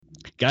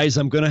Guys,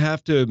 I'm going to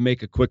have to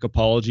make a quick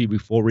apology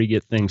before we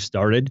get things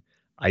started.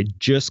 I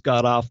just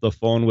got off the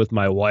phone with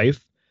my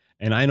wife,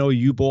 and I know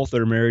you both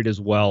are married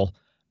as well.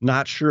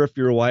 Not sure if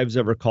your wives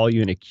ever call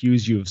you and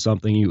accuse you of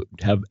something you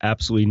have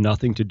absolutely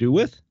nothing to do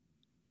with.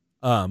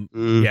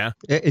 Yeah.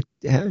 It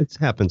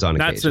happens on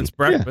occasion. Not since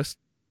breakfast.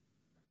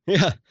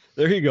 Yeah,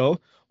 there you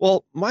go.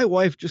 Well, my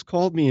wife just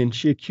called me and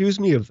she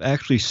accused me of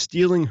actually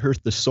stealing her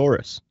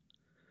thesaurus.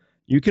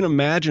 You can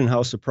imagine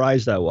how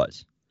surprised I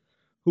was.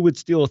 Who would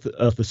steal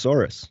a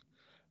thesaurus?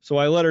 So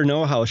I let her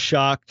know how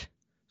shocked,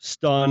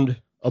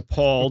 stunned,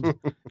 appalled,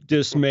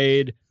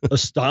 dismayed,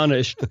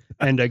 astonished,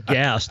 and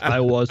aghast I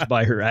was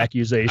by her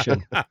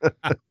accusation.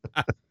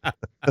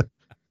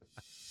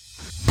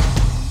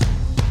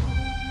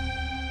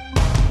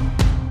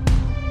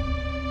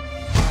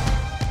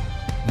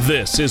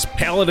 This is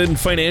Paladin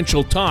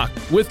Financial Talk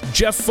with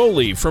Jeff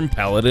Foley from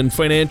Paladin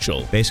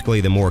Financial.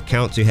 Basically, the more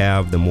accounts you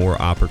have, the more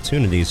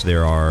opportunities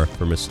there are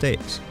for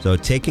mistakes. So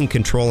taking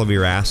control of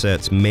your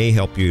assets may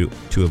help you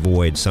to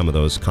avoid some of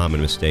those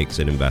common mistakes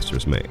that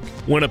investors make.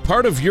 When a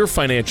part of your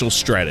financial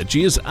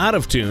strategy is out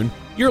of tune,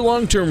 your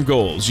long-term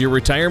goals, your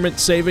retirement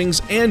savings,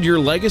 and your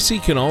legacy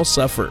can all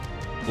suffer.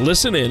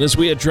 Listen in as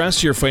we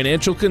address your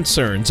financial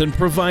concerns and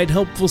provide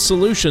helpful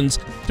solutions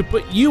to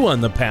put you on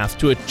the path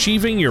to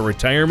achieving your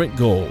retirement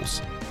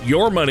goals.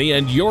 Your money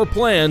and your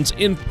plans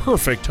in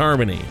perfect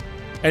harmony.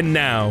 And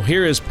now,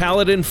 here is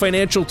Paladin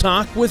Financial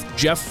Talk with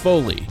Jeff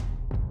Foley.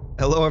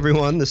 Hello,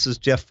 everyone. This is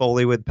Jeff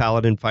Foley with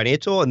Paladin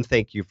Financial, and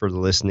thank you for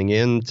listening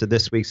in to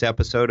this week's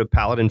episode of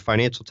Paladin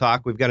Financial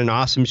Talk. We've got an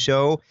awesome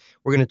show.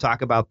 We're going to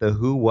talk about the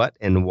who, what,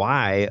 and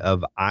why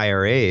of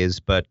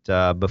IRAs. But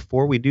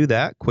before we do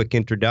that, quick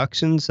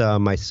introductions.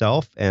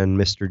 Myself and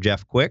Mr.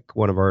 Jeff Quick,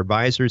 one of our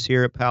advisors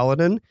here at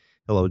Paladin.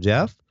 Hello,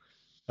 Jeff.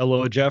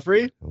 Hello,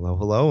 Jeffrey.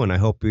 Hello. And I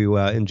hope you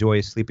enjoy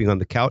sleeping on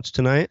the couch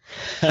tonight,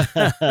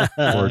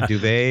 or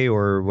duvet,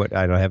 or what.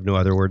 I don't have no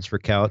other words for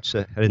couch.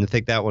 I didn't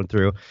think that one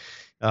through.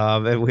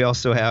 And we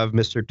also have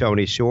Mr.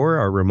 Tony Shore,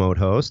 our remote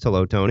host.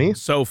 Hello, Tony.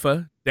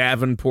 Sofa,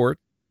 Davenport.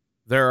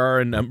 There are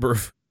a number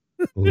of...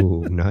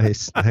 Ooh,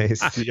 nice.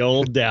 The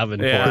old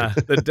Davenport. Yeah,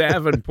 the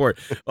Davenport.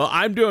 Well,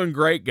 I'm doing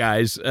great,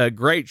 guys. A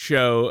great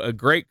show. A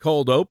great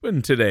cold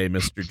open today,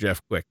 Mr. Jeff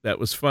Quick. That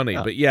was funny.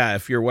 Yeah. But yeah,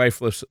 if your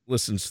wife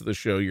listens to the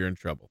show, you're in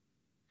trouble.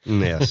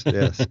 Yes.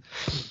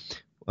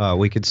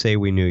 We could say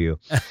we knew you.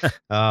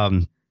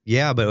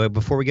 Yeah, but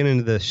before we get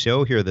into the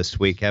show here this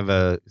week, I have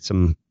a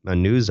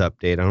news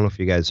update. I don't know if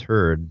you guys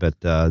heard, but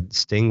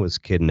Sting was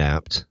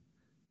kidnapped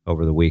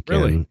over the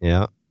weekend. Really?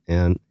 Yeah.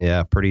 And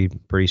yeah, pretty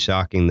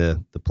shocking.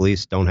 The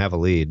police don't have a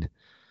lead.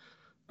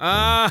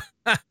 But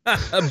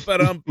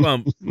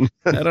bump.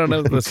 I don't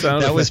know the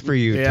sound. That was for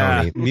you,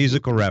 Tony.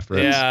 Musical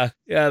reference.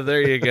 Yeah.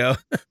 There you go.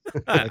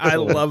 I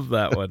love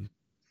that one.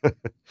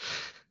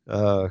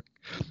 I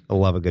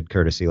love a good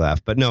courtesy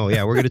laugh. But no,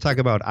 yeah, we're going to talk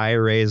about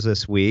IRAs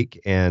this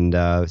week and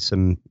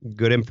some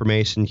good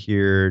information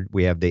here.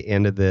 We have the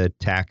end of the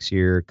tax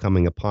year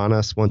coming upon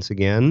us once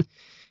again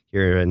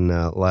here in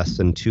less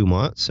than 2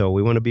 months. So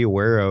we want to be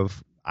aware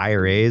of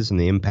IRAs and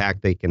the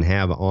impact they can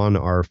have on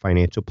our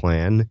financial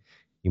plan.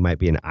 You might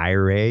be an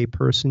IRA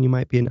person. You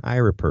might be an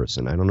IRA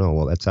person. I don't know.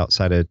 Well, that's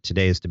outside of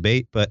today's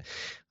debate. But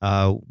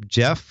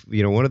Jeff,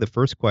 one of the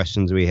first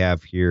questions we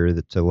have here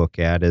to look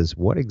at is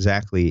what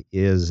exactly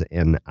is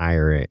an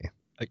IRA?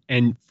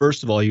 And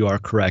first of all, you are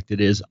correct.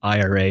 It is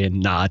IRA and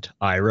not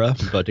IRA.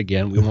 But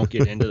again, we won't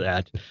get into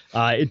that.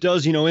 It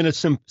does, in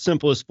its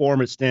simplest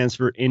form, it stands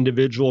for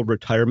Individual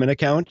Retirement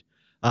Account.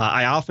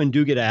 I often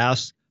do get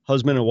asked,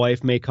 husband and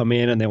wife may come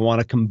in and they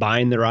want to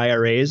combine their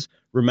IRAs.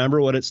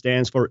 Remember what it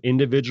stands for,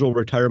 Individual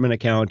Retirement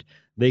Account.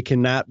 They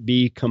cannot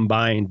be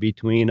combined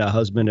between a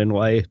husband and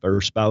wife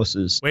or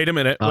spouses. Wait a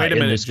minute,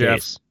 Jeff.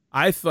 Case.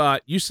 I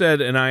thought you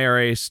said an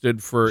IRA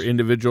stood for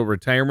Individual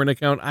Retirement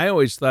Account. I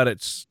always thought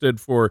it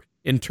stood for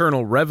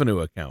Internal Revenue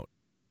Account.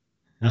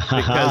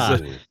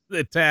 Because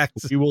the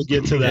tax. We will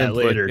get to that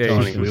later,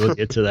 Tony. We will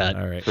get to that.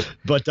 All right.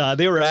 But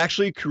they were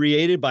actually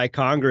created by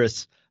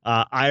Congress,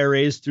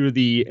 IRAs, through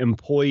the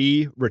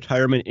Employee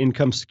Retirement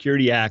Income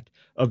Security Act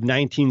of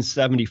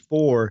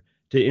 1974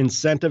 to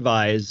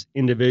incentivize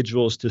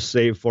individuals to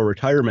save for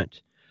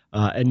retirement.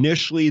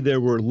 Initially, they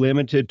were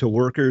limited to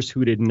workers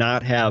who did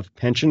not have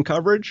pension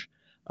coverage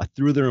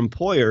through their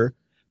employer.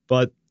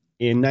 But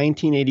in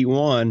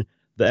 1981,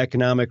 the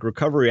Economic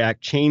Recovery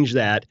Act changed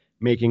that,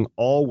 making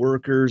all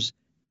workers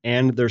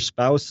and their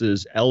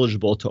spouses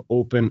eligible to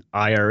open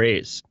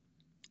IRAs.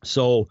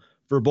 So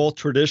for both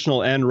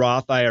traditional and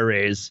Roth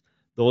IRAs,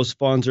 those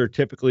funds are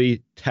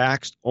typically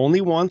taxed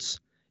only once,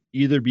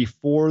 either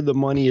before the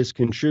money is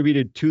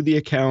contributed to the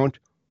account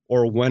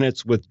or when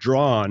it's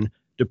withdrawn,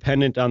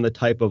 dependent on the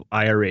type of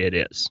IRA it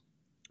is.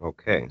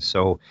 Okay,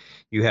 so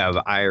you have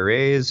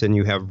IRAs and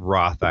you have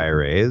Roth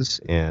IRAs,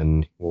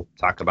 and we'll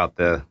talk about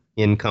the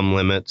income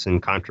limits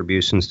and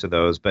contributions to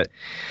those. But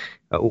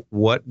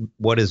what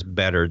is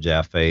better,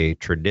 Jeff, a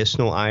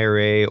traditional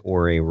IRA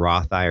or a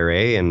Roth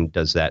IRA, and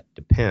does that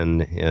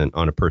depend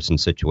on a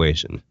person's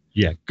situation?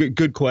 Yeah,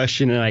 good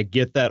question, and I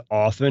get that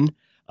often.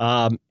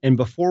 And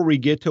before we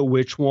get to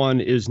which one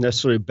is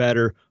necessarily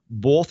better,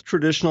 both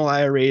traditional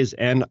IRAs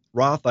and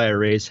Roth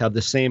IRAs have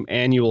the same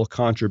annual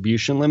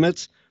contribution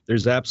limits.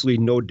 There's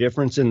absolutely no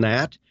difference in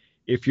that.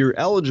 If you're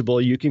eligible,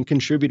 you can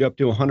contribute up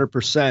to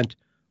 100%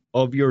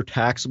 of your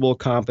taxable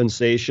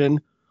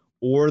compensation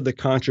or the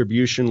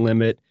contribution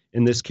limit,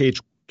 in this case,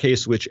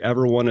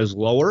 whichever one is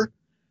lower.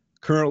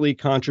 Currently,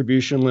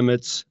 contribution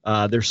limits,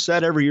 they're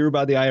set every year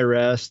by the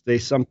IRS. They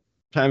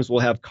sometimes will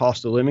have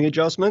cost of living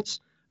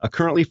adjustments.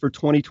 Currently for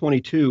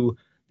 2022,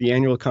 the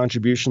annual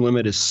contribution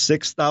limit is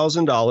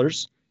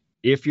 $6,000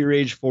 if you're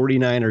age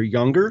 49 or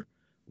younger.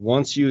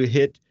 Once you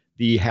hit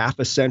the half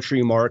a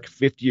century mark,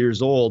 50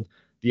 years old,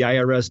 the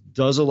IRS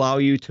does allow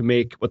you to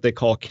make what they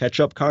call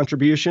catch-up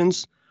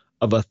contributions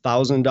of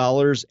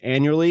 $1,000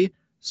 annually.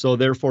 So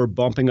therefore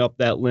bumping up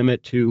that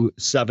limit to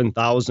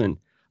 $7,000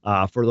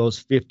 for those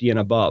 50 and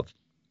above.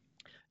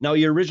 Now,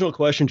 your original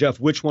question, Jeff,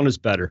 which one is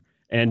better?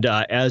 And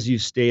as you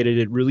stated,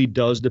 it really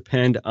does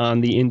depend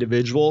on the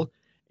individual.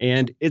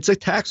 And it's a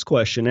tax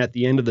question at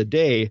the end of the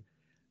day,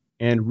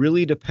 and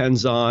really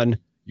depends on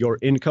your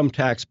income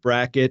tax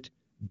bracket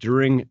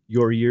during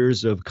your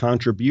years of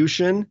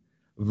contribution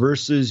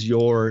versus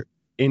your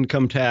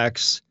income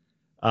tax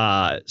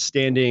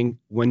standing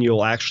when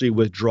you'll actually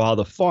withdraw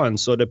the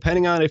funds. So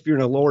depending on if you're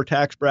in a lower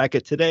tax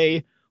bracket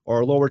today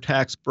or a lower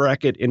tax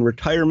bracket in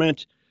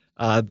retirement,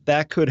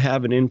 that could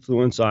have an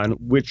influence on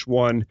which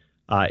one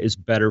is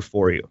better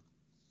for you.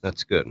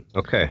 That's good.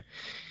 Okay.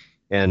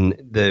 And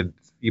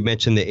you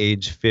mentioned the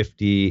age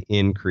 50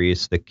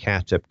 increase, the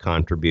catch-up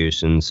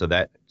contribution. So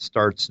that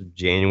starts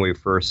January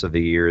 1st of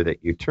the year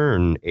that you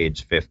turn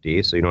age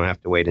 50. So you don't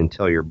have to wait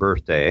until your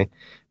birthday,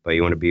 but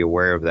you want to be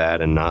aware of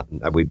that and not.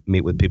 We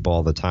meet with people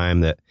all the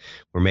time that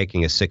we're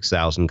making a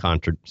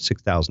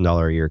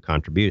 $6,000 a year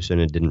contribution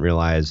and didn't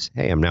realize,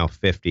 hey, I'm now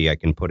 50. I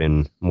can put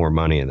in more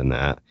money than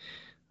that.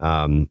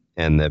 And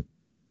the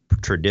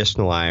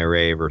traditional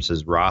IRA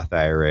versus Roth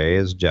IRA,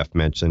 as Jeff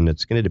mentioned,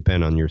 it's going to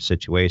depend on your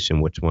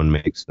situation, which one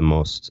makes the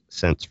most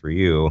sense for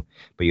you.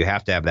 But you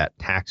have to have that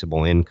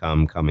taxable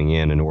income coming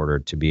in order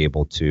to be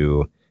able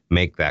to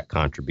make that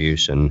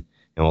contribution.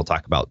 And we'll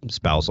talk about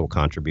spousal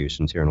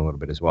contributions here in a little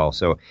bit as well.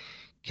 So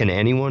can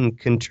anyone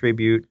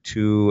contribute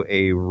to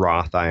a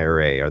Roth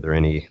IRA? Are there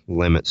any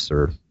limits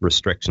or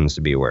restrictions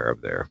to be aware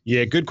of there?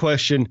 Yeah, good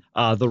question.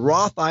 The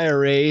Roth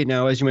IRA,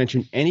 now, as you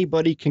mentioned,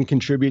 anybody can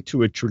contribute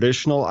to a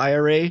traditional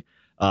IRA.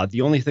 The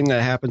only thing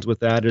that happens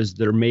with that is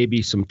there may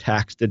be some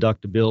tax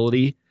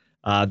deductibility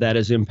that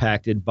is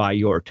impacted by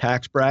your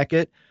tax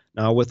bracket.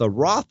 Now, with a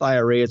Roth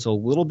IRA, it's a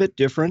little bit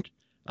different.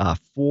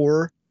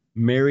 For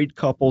married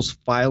couples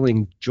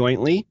filing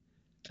jointly,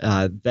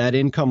 that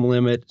income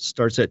limit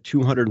starts at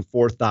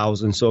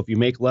 $204,000. So if you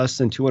make less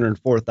than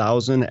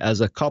 $204,000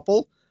 as a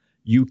couple,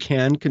 you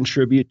can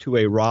contribute to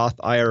a Roth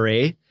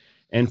IRA.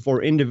 And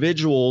for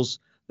individuals,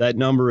 that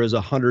number is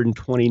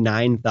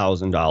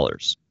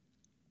 $129,000.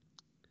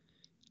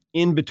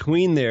 In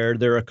between there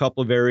are a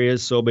couple of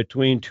areas. So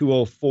between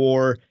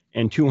 204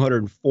 and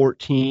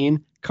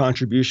 214,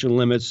 contribution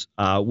limits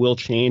will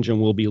change and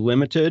will be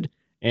limited.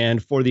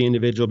 And for the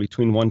individual,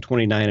 between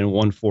 129 and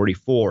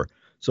 144.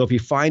 So if you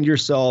find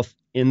yourself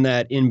in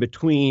that in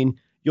between,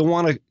 you'll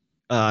want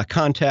to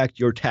contact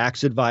your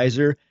tax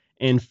advisor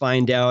and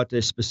find out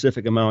a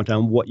specific amount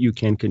on what you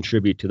can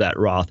contribute to that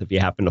Roth if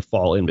you happen to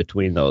fall in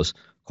between those.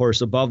 Of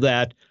course, above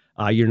that,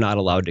 you're not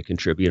allowed to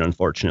contribute,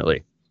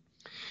 unfortunately.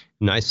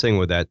 Nice thing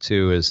with that,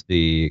 too, is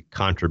the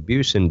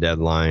contribution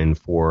deadline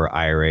for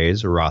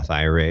IRAs or Roth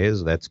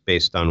IRAs. That's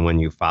based on when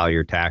you file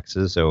your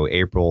taxes. So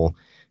April,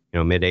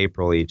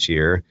 mid-April each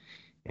year.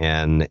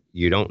 And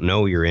you don't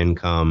know your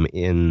income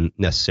in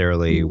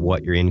necessarily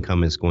what your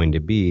income is going to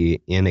be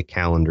in a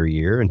calendar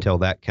year until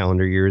that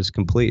calendar year is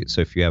complete.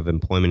 So if you have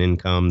employment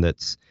income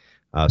that's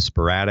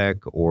sporadic,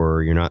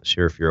 or you're not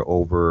sure if you're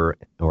over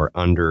or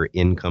under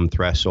income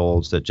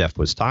thresholds that Jeff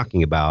was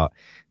talking about,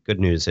 good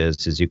news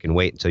is you can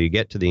wait until you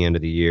get to the end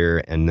of the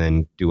year and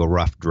then do a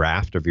rough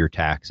draft of your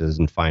taxes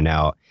and find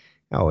out,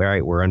 oh, all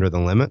right, we're under the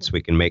limits.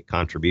 We can make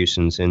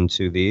contributions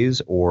into these,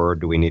 or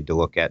do we need to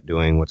look at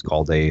doing what's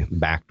called a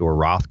backdoor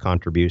Roth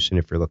contribution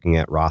if you're looking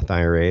at Roth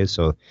IRAs?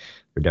 So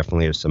there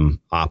definitely are some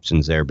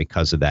options there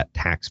because of that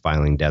tax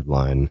filing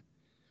deadline.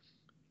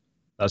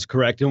 That's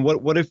correct. And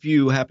what if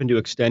you happen to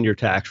extend your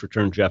tax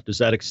return, Jeff? Does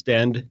that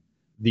extend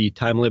the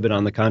time limit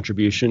on the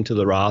contribution to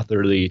the Roth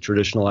or the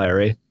traditional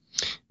IRA?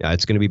 Yeah,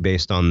 it's going to be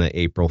based on the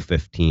April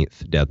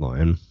 15th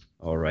deadline.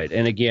 All right.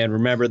 And again,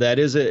 remember that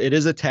it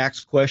is a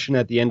tax question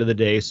at the end of the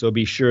day. So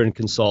be sure and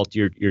consult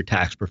your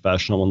tax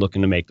professional when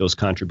looking to make those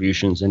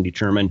contributions and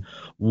determine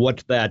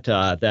what that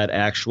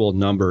actual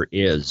number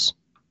is.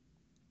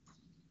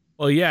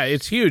 Well, yeah,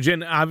 it's huge.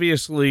 And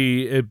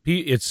obviously,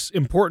 it's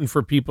important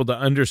for people to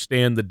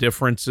understand the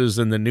differences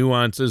and the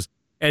nuances,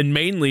 and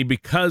mainly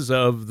because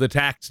of the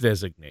tax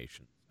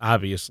designation.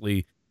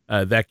 Obviously,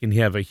 that can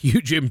have a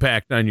huge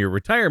impact on your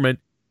retirement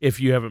if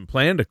you haven't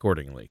planned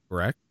accordingly,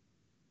 correct?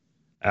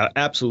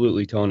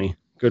 Absolutely, Tony.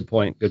 Good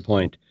point.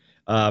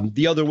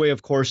 The other way,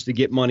 of course, to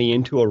get money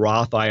into a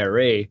Roth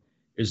IRA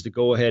is to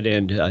go ahead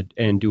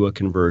and do a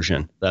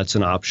conversion. That's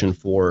an option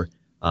for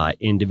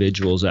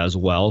individuals as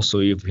well. So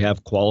if you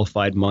have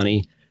qualified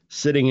money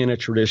sitting in a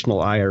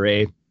traditional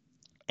IRA,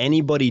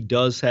 anybody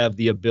does have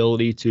the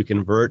ability to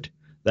convert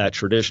that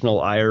traditional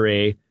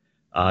IRA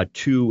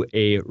to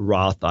a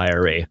Roth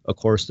IRA. Of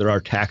course, there are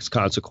tax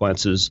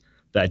consequences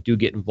that do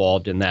get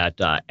involved in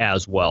that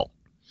as well.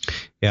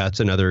 Yeah,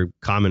 it's another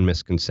common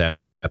misconception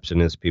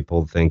is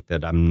people think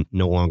that I'm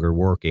no longer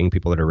working,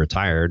 people that are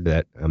retired,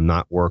 that I'm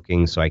not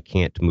working, so I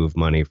can't move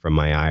money from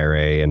my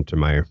IRA into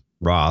my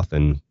Roth,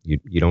 and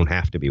you don't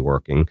have to be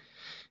working.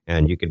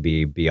 And you could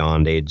be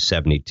beyond age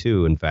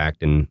 72, in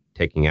fact, and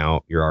taking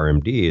out your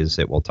RMDs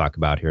that we'll talk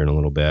about here in a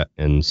little bit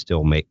and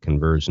still make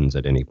conversions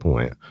at any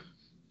point.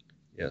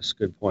 Yes,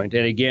 good point.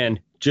 And again,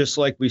 just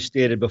like we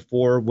stated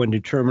before, when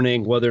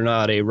determining whether or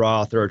not a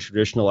Roth or a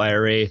traditional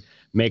IRA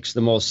makes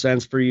the most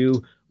sense for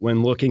you,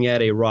 when looking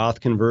at a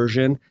Roth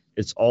conversion,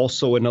 it's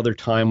also another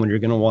time when you're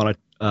going to want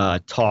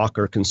to talk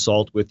or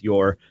consult with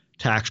your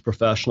tax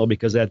professional,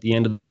 because at the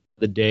end of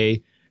the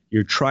day,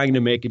 you're trying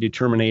to make a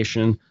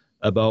determination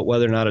about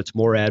whether or not it's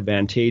more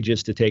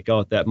advantageous to take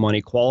out that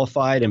money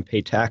qualified and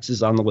pay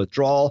taxes on the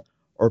withdrawal,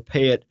 or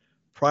pay it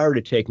prior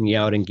to taking it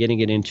out and getting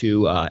it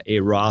into a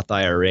Roth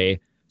IRA,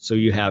 so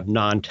you have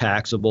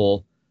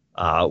non-taxable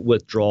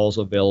withdrawals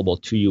available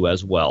to you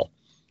as well.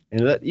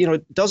 And that,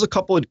 it does a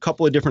couple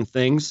of different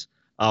things.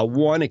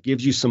 One, it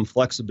gives you some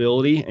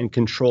flexibility in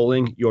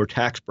controlling your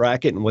tax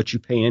bracket and what you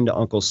pay into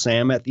Uncle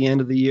Sam at the end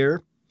of the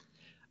year.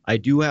 I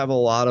do have a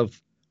lot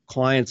of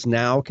clients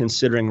now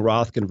considering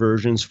Roth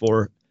conversions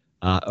for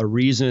a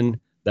reason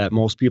that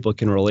most people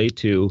can relate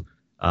to.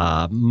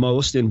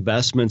 Most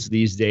investments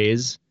these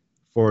days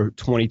for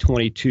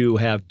 2022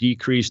 have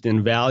decreased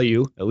in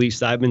value. At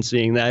least I've been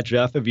seeing that.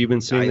 Jeff, have you been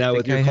seeing that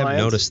with your clients? I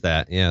have noticed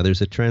that. Yeah,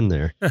 there's a trend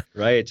there.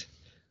 Right.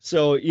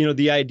 So,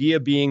 the idea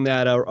being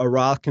that a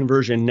Roth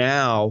conversion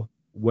now,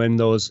 when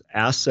those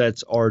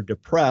assets are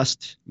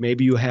depressed,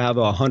 maybe you have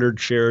 100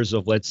 shares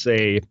of, let's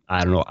say,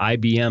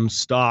 IBM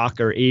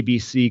stock or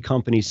ABC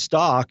company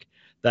stock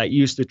that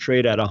used to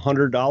trade at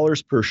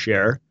 $100 per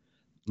share,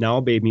 now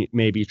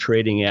maybe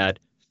trading at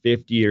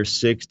 $50 or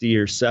 $60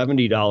 or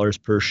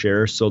 $70 per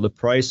share. So the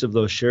price of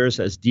those shares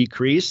has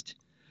decreased.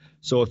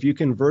 So if you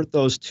convert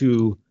those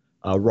to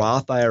a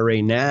Roth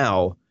IRA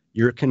now,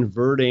 you're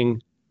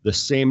converting the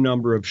same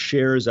number of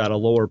shares at a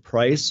lower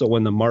price. So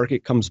when the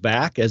market comes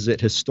back, as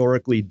it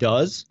historically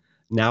does,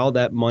 now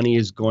that money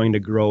is going to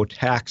grow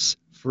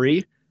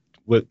tax-free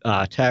with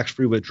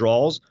tax-free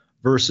withdrawals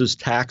versus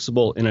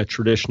taxable in a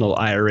traditional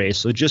IRA.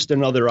 So just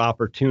another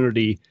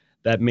opportunity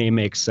that may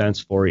make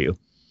sense for you.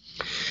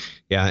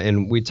 Yeah,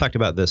 and we talked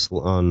about this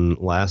on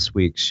last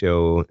week's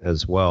show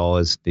as well,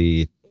 as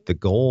the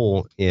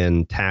goal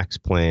in tax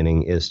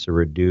planning is to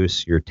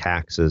reduce your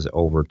taxes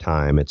over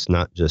time. It's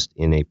not just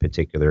in a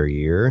particular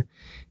year.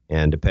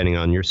 And depending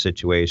on your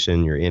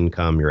situation, your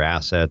income, your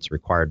assets,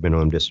 required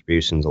minimum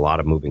distributions, a lot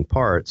of moving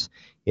parts,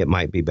 it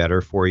might be better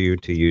for you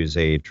to use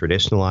a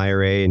traditional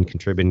IRA and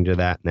contributing to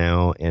that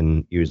now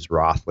and use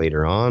Roth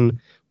later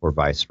on, or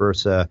vice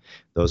versa.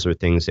 Those are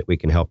things that we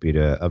can help you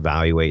to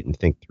evaluate and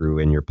think through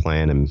in your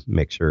plan and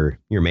make sure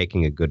you're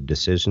making a good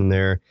decision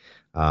there.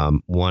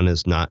 One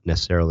is not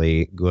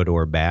necessarily good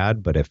or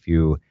bad, but if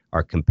you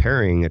are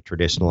comparing a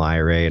traditional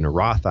IRA and a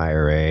Roth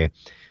IRA,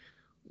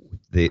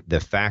 the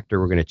factor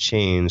we're going to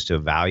change to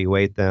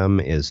evaluate them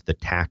is the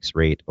tax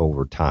rate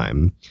over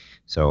time.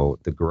 So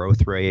the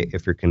growth rate,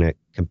 if you're going to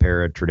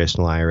compare a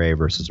traditional IRA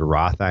versus a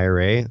Roth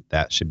IRA,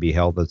 that should be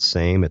held the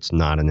same. It's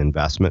not an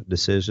investment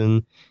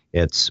decision.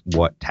 It's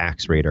what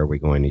tax rate are we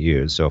going to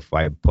use? So if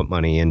I put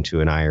money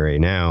into an IRA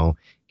now,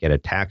 get a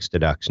tax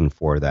deduction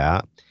for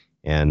that,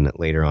 and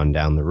later on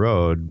down the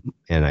road,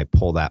 and I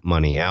pull that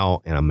money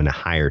out and I'm in a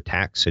higher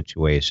tax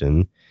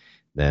situation,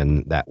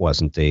 then that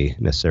wasn't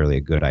necessarily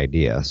a good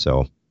idea.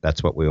 So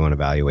that's what we want to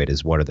evaluate,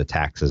 is what are the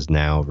taxes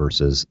now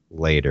versus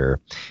later.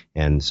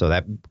 And so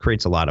that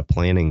creates a lot of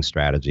planning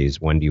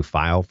strategies. When do you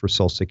file for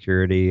Social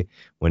Security?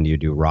 When do you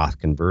do Roth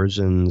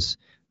conversions?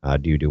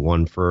 Do you do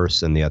one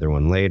first and the other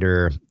one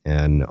later?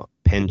 And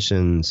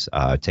pensions,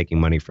 taking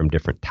money from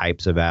different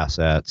types of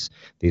assets.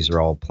 These are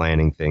all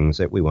planning things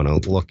that we want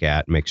to look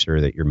at, make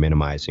sure that you're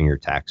minimizing your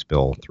tax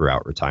bill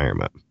throughout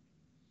retirement.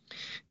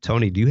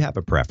 Tony, do you have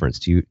a preference?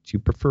 Do you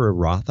prefer a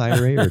Roth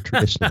IRA or a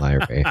traditional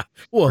IRA?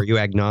 Well, or are you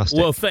agnostic?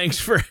 Well, thanks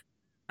for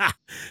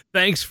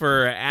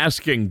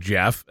asking,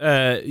 Jeff.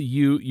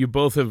 You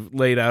both have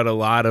laid out a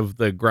lot of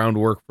the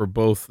groundwork for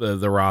both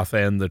the Roth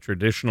and the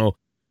traditional.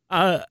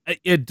 My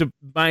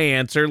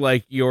answer,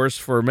 like yours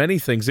for many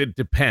things, it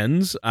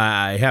depends.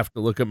 I have to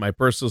look at my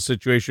personal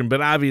situation, but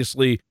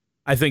obviously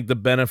I think the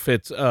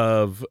benefits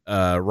of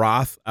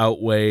Roth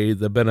outweigh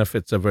the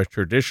benefits of a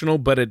traditional,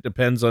 but it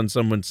depends on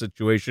someone's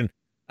situation.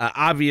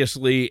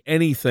 Obviously,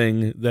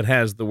 anything that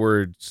has the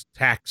words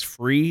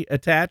tax-free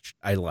attached,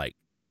 I like.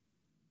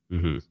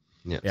 Mm-hmm.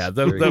 Yes, yeah,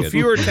 the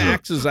fewer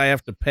taxes I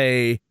have to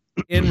pay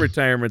in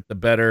retirement, the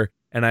better.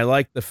 And I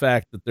like the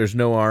fact that there's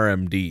no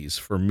RMDs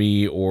for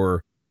me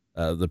or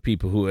the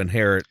people who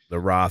inherit the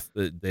Roth.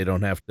 They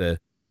don't have to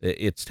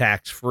It's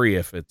tax-free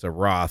if it's a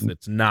Roth.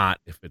 It's not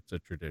if it's a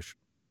traditional.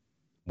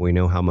 We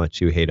know how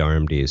much you hate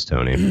RMDs,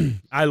 Tony.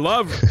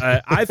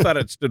 I thought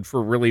it stood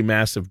for really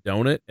massive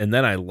donut, and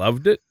then I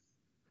loved it.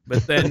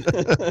 But then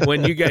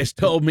when you guys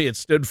told me it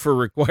stood for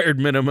required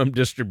minimum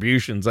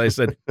distributions, I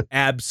said,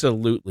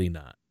 absolutely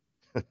not.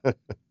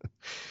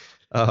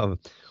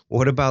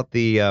 What about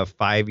the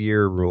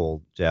 5-year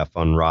rule, Jeff,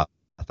 on Roth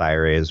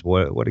IRAs?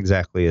 What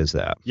exactly is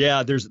that?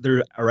 Yeah,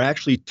 there are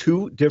actually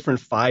 2 different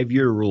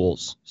 5-year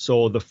rules.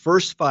 So the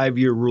first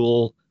 5-year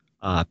rule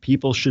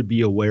people should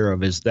be aware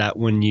of is that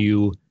when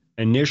you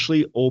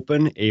initially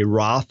open a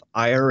Roth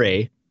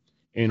IRA,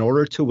 in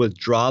order to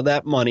withdraw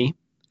that money,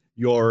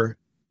 your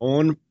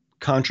own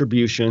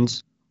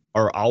contributions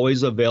are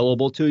always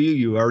available to you.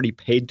 You already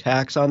paid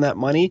tax on that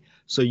money,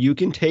 so you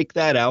can take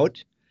that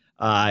out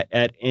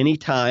at any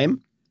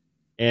time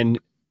and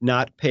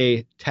not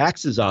pay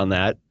taxes on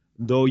that,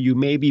 though you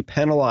may be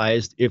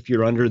penalized if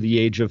you're under the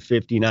age of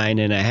 59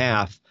 and a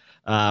half.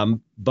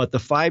 But the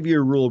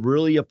 5-year rule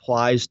really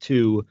applies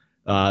to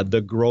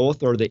the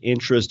growth or the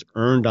interest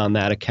earned on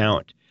that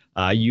account.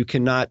 You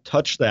cannot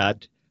touch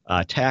that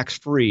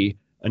tax-free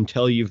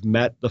until you've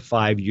met the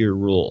 5-year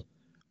rule,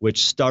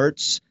 which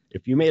starts,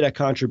 if you made a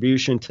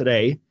contribution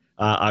today,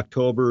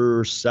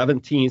 October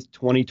 17th,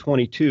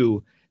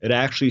 2022, it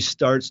actually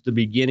starts the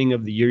beginning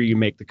of the year you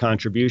make the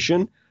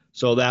contribution.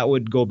 So that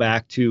would go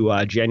back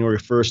to January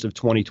 1st of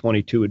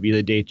 2022 would be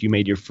the date you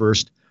made your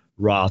first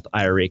Roth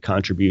IRA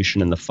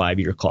contribution, and the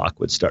 5-year clock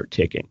would start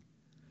ticking.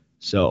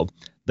 So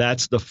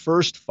that's the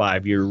first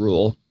 5-year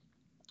rule.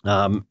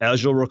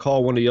 As you'll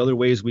recall, one of the other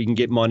ways we can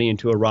get money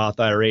into a Roth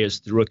IRA is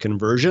through a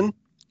conversion.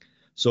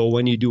 So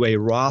when you do a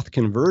Roth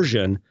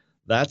conversion,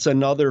 that's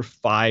another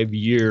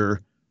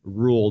 5-year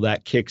rule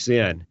that kicks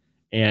in.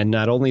 And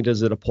not only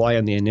does it apply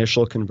on the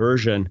initial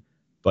conversion,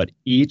 but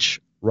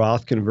each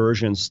Roth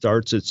conversion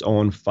starts its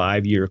own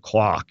 5-year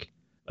clock,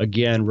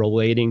 again,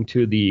 relating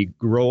to the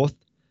growth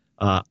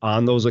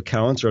on those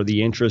accounts or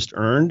the interest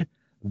earned.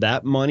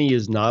 That money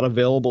is not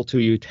available to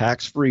you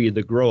tax-free,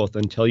 the growth,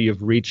 until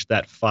you've reached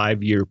that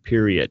 5-year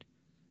period.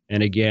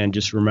 And again,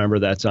 just remember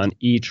that's on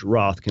each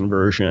Roth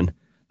conversion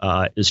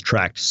is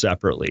tracked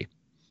separately.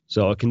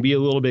 So it can be a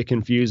little bit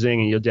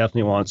confusing, and you'll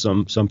definitely want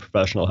some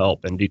professional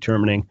help in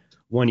determining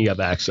when you have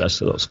access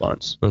to those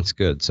funds. That's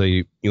good. So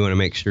you want to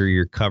make sure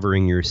you're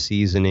covering your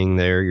seasoning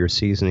there, your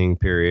seasoning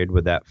period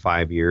with that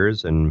 5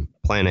 years, and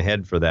plan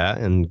ahead for that.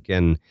 And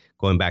again,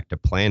 going back to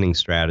planning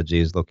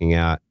strategies, looking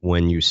at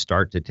when you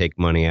start to take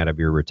money out of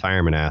your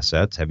retirement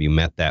assets, have you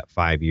met that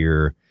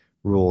 5-year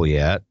rule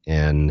yet?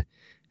 And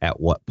at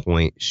what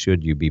point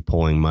should you be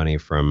pulling money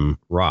from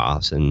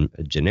Roths? And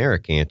a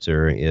generic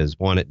answer is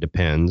 1, it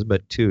depends,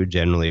 but 2,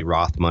 generally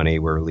Roth money,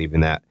 we're leaving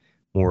that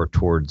more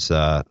towards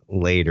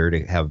later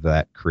to have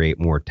that create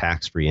more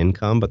tax-free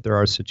income. But there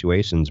are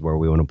situations where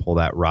we want to pull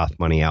that Roth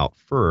money out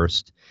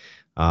first,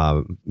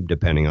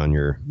 depending on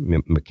your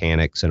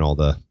mechanics and all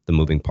the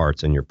moving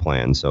parts in your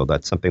plan. So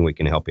that's something we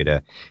can help you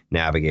to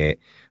navigate.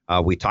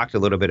 We talked a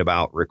little bit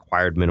about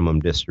required minimum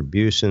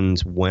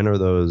distributions. When are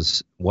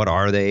those? What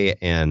are they?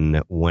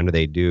 And when do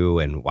they due?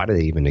 And why do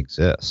they even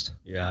exist?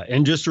 Yeah.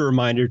 And just a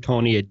reminder,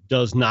 Tony, it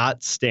does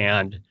not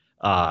stand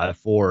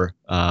for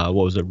what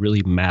was a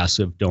really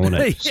massive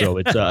donut.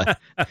 So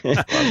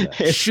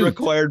it's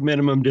required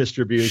minimum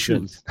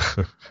distributions.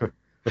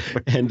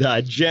 And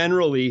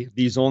generally,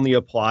 these only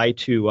apply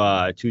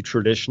to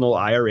traditional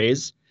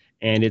IRAs,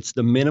 and it's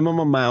the minimum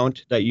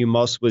amount that you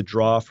must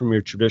withdraw from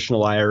your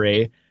traditional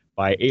IRA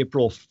by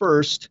April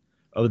 1st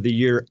of the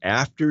year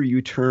after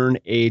you turn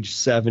age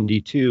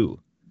 72.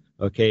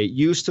 Okay, it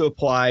used to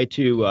apply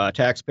to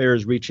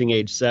taxpayers reaching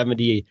age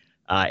 70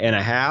 and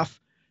a half.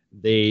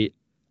 They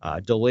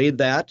delayed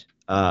that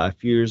a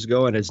few years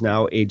ago, and it's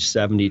now age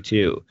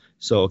 72.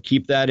 So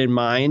keep that in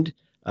mind,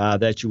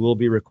 that you will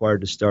be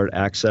required to start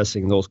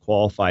accessing those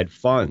qualified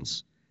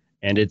funds.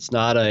 And it's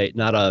not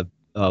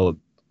a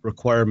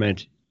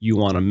requirement you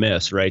want to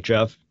miss, right,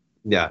 Jeff?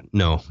 Yeah,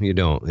 no, you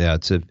don't. Yeah,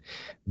 it's a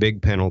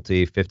big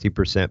penalty,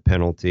 50%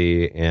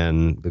 penalty.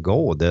 And the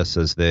goal with this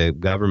is the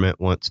government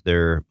wants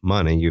their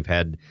money.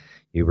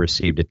 You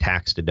received a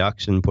tax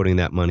deduction putting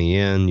that money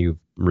in. You've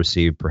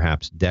received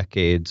perhaps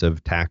decades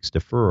of tax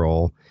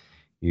deferral.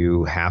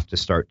 You have to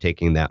start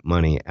taking that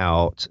money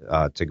out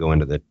to go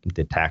into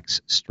the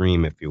tax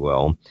stream, if you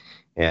will,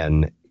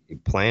 and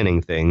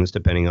planning things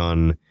depending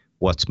on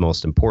what's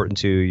most important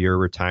to your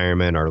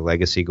retirement. Are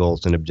legacy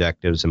goals and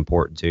objectives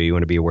important to you? You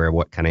want to be aware of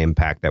what kind of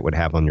impact that would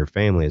have on your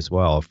family as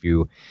well. If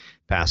you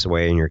pass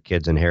away and your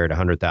kids inherit a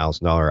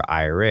 $100,000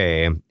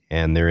 IRA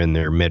and they're in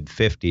their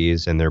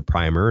mid-50s and their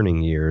prime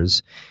earning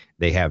years,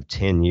 they have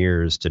 10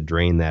 years to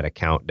drain that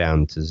account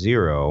down to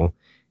zero.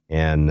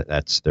 And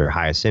that's their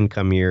highest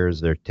income years.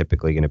 They're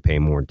typically going to pay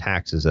more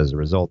taxes as a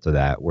result of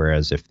that.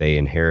 Whereas if they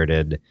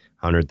inherited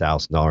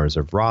 $100,000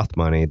 of Roth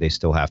money, they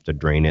still have to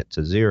drain it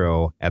to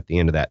zero at the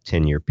end of that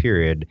 10-year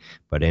period.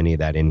 But any of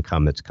that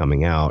income that's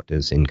coming out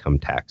is income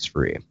tax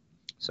free.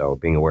 So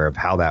being aware of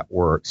how that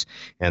works.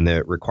 And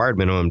the required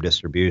minimum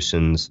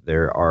distributions,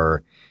 there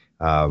are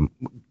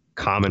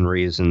common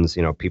reasons,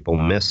 people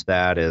miss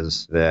that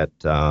is that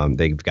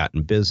they've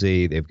gotten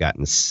busy, they've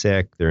gotten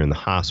sick, they're in the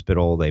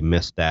hospital, they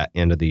missed that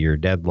end of the year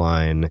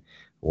deadline,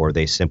 or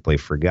they simply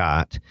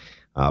forgot.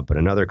 But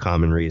another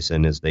common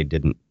reason is they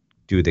didn't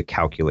do the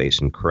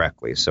calculation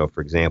correctly. So,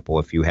 for example,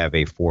 if you have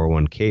a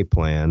 401k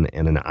plan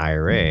and an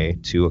IRA,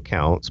 2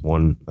 accounts,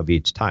 one of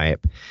each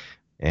type,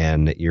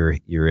 and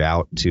you're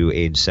out to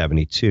age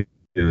 72,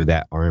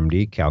 that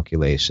RMD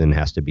calculation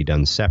has to be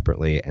done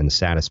separately and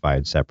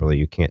satisfied separately.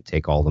 You can't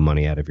take all the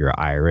money out of your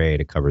IRA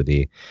to cover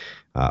the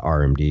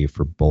RMD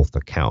for both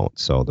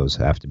accounts. So those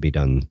have to be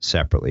done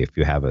separately. If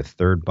you have a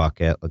third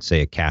bucket, let's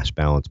say a cash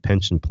balance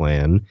pension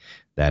plan,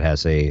 that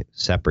has a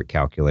separate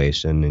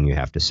calculation, and you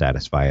have to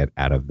satisfy it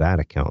out of that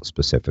account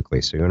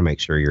specifically. So you want to make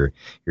sure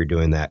you're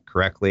doing that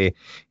correctly.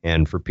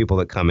 And for people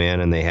that come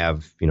in and they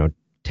have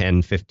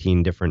 10,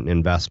 15 different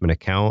investment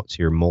accounts,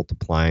 you're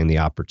multiplying the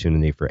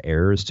opportunity for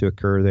errors to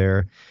occur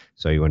there.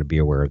 So you want to be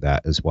aware of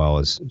that, as well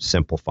as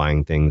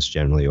simplifying things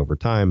generally over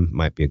time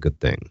might be a good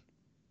thing.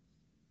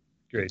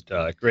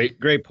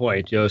 Great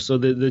point, Joe. So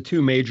the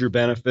 2 major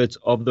benefits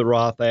of the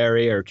Roth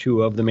IRA, or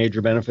 2 of the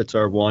major benefits,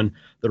 are: 1,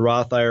 the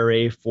Roth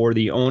IRA for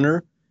the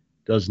owner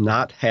does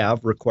not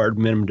have required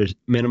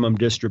minimum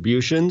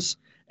distributions.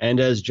 And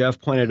as Jeff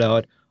pointed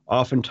out,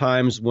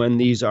 oftentimes when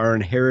these are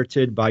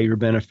inherited by your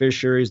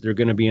beneficiaries, they're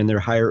going to be in their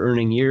higher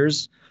earning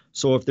years.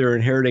 So if they're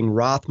inheriting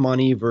Roth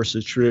money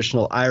versus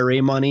traditional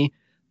IRA money,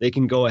 they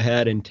can go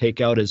ahead and take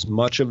out as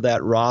much of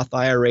that Roth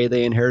IRA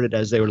they inherited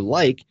as they would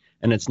like,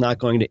 and it's not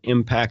going to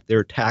impact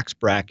their tax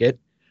bracket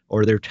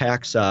or their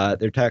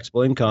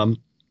taxable income,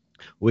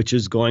 which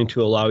is going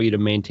to allow you to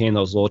maintain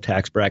those low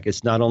tax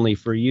brackets, not only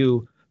for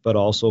you, but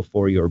also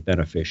for your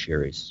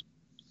beneficiaries.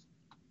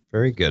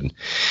 Very good.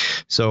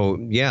 So,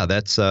 yeah,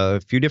 that's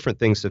a few different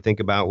things to think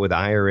about with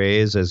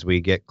IRAs as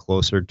we get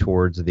closer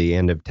towards the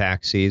end of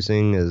tax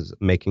season, is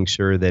making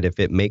sure that if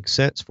it makes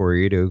sense for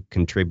you to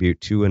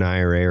contribute to an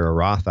IRA or a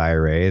Roth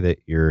IRA, that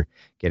you're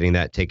getting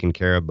that taken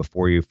care of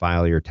before you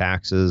file your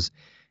taxes,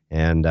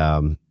 and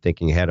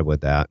thinking ahead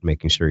with that,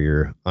 making sure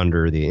you're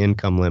under the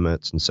income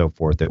limits and so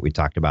forth that we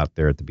talked about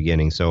there at the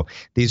beginning. So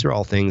these are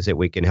all things that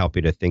we can help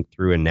you to think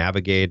through and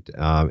navigate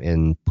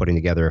in putting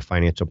together a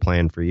financial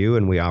plan for you.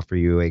 And we offer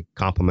you a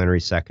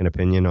complimentary second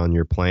opinion on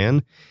your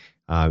plan.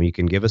 You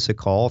can give us a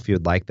call if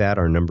you'd like that.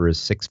 Our number is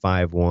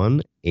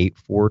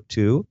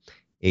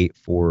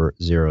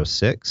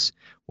 651-842-8406,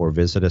 or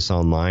visit us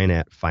online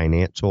at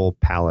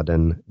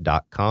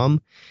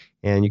financialpaladin.com.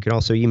 And you can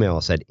also email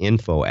us at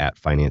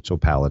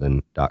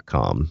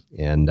info@financialpaladin.com.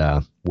 And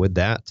with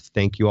that,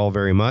 thank you all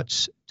very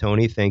much.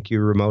 Tony, thank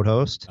you, remote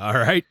host. All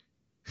right.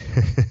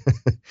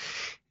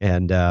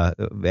 And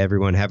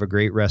everyone, have a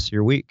great rest of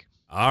your week.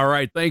 All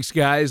right. Thanks,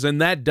 guys. And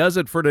that does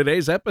it for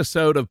today's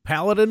episode of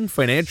Paladin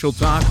Financial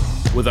Talk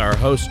with our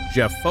host,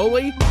 Jeff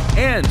Foley,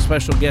 and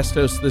special guest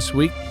host this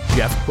week,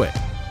 Jeff Quick.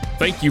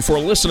 Thank you for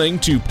listening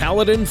to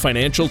Paladin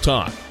Financial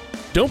Talk.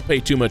 Don't pay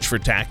too much for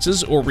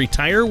taxes or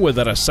retire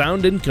without a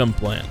sound income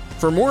plan.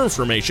 For more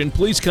information,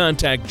 please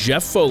contact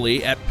Jeff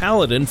Foley at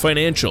Paladin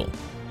Financial.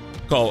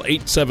 Call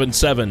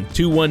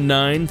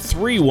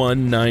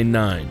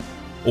 877-219-3199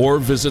 or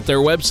visit their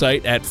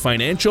website at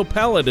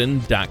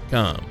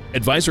financialpaladin.com.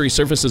 Advisory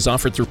services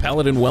offered through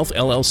Paladin Wealth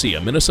LLC,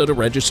 a Minnesota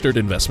registered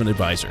investment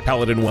advisor.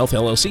 Paladin Wealth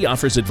LLC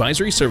offers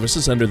advisory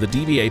services under the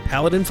DBA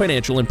Paladin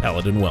Financial and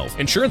Paladin Wealth.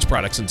 Insurance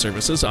products and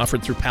services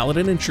offered through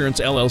Paladin Insurance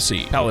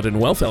LLC. Paladin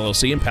Wealth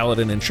LLC and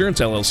Paladin Insurance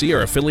LLC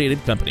are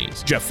affiliated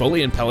companies. Jeff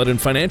Foley and Paladin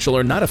Financial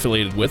are not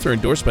affiliated with or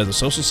endorsed by the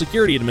Social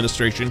Security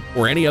Administration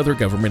or any other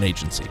government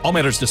agency. All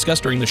matters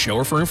discussed during the show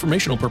are for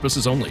informational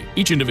purposes only.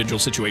 Each individual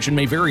situation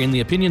may vary, and the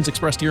opinions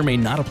expressed here may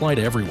not apply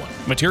to everyone.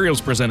 Materials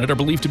presented are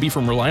believed to be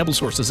from reliable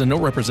sources, and no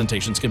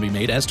representations can be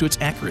made as to its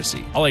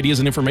accuracy. All ideas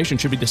and information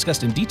should be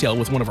discussed in detail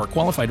with one of our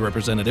qualified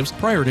representatives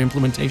prior to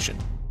implementation.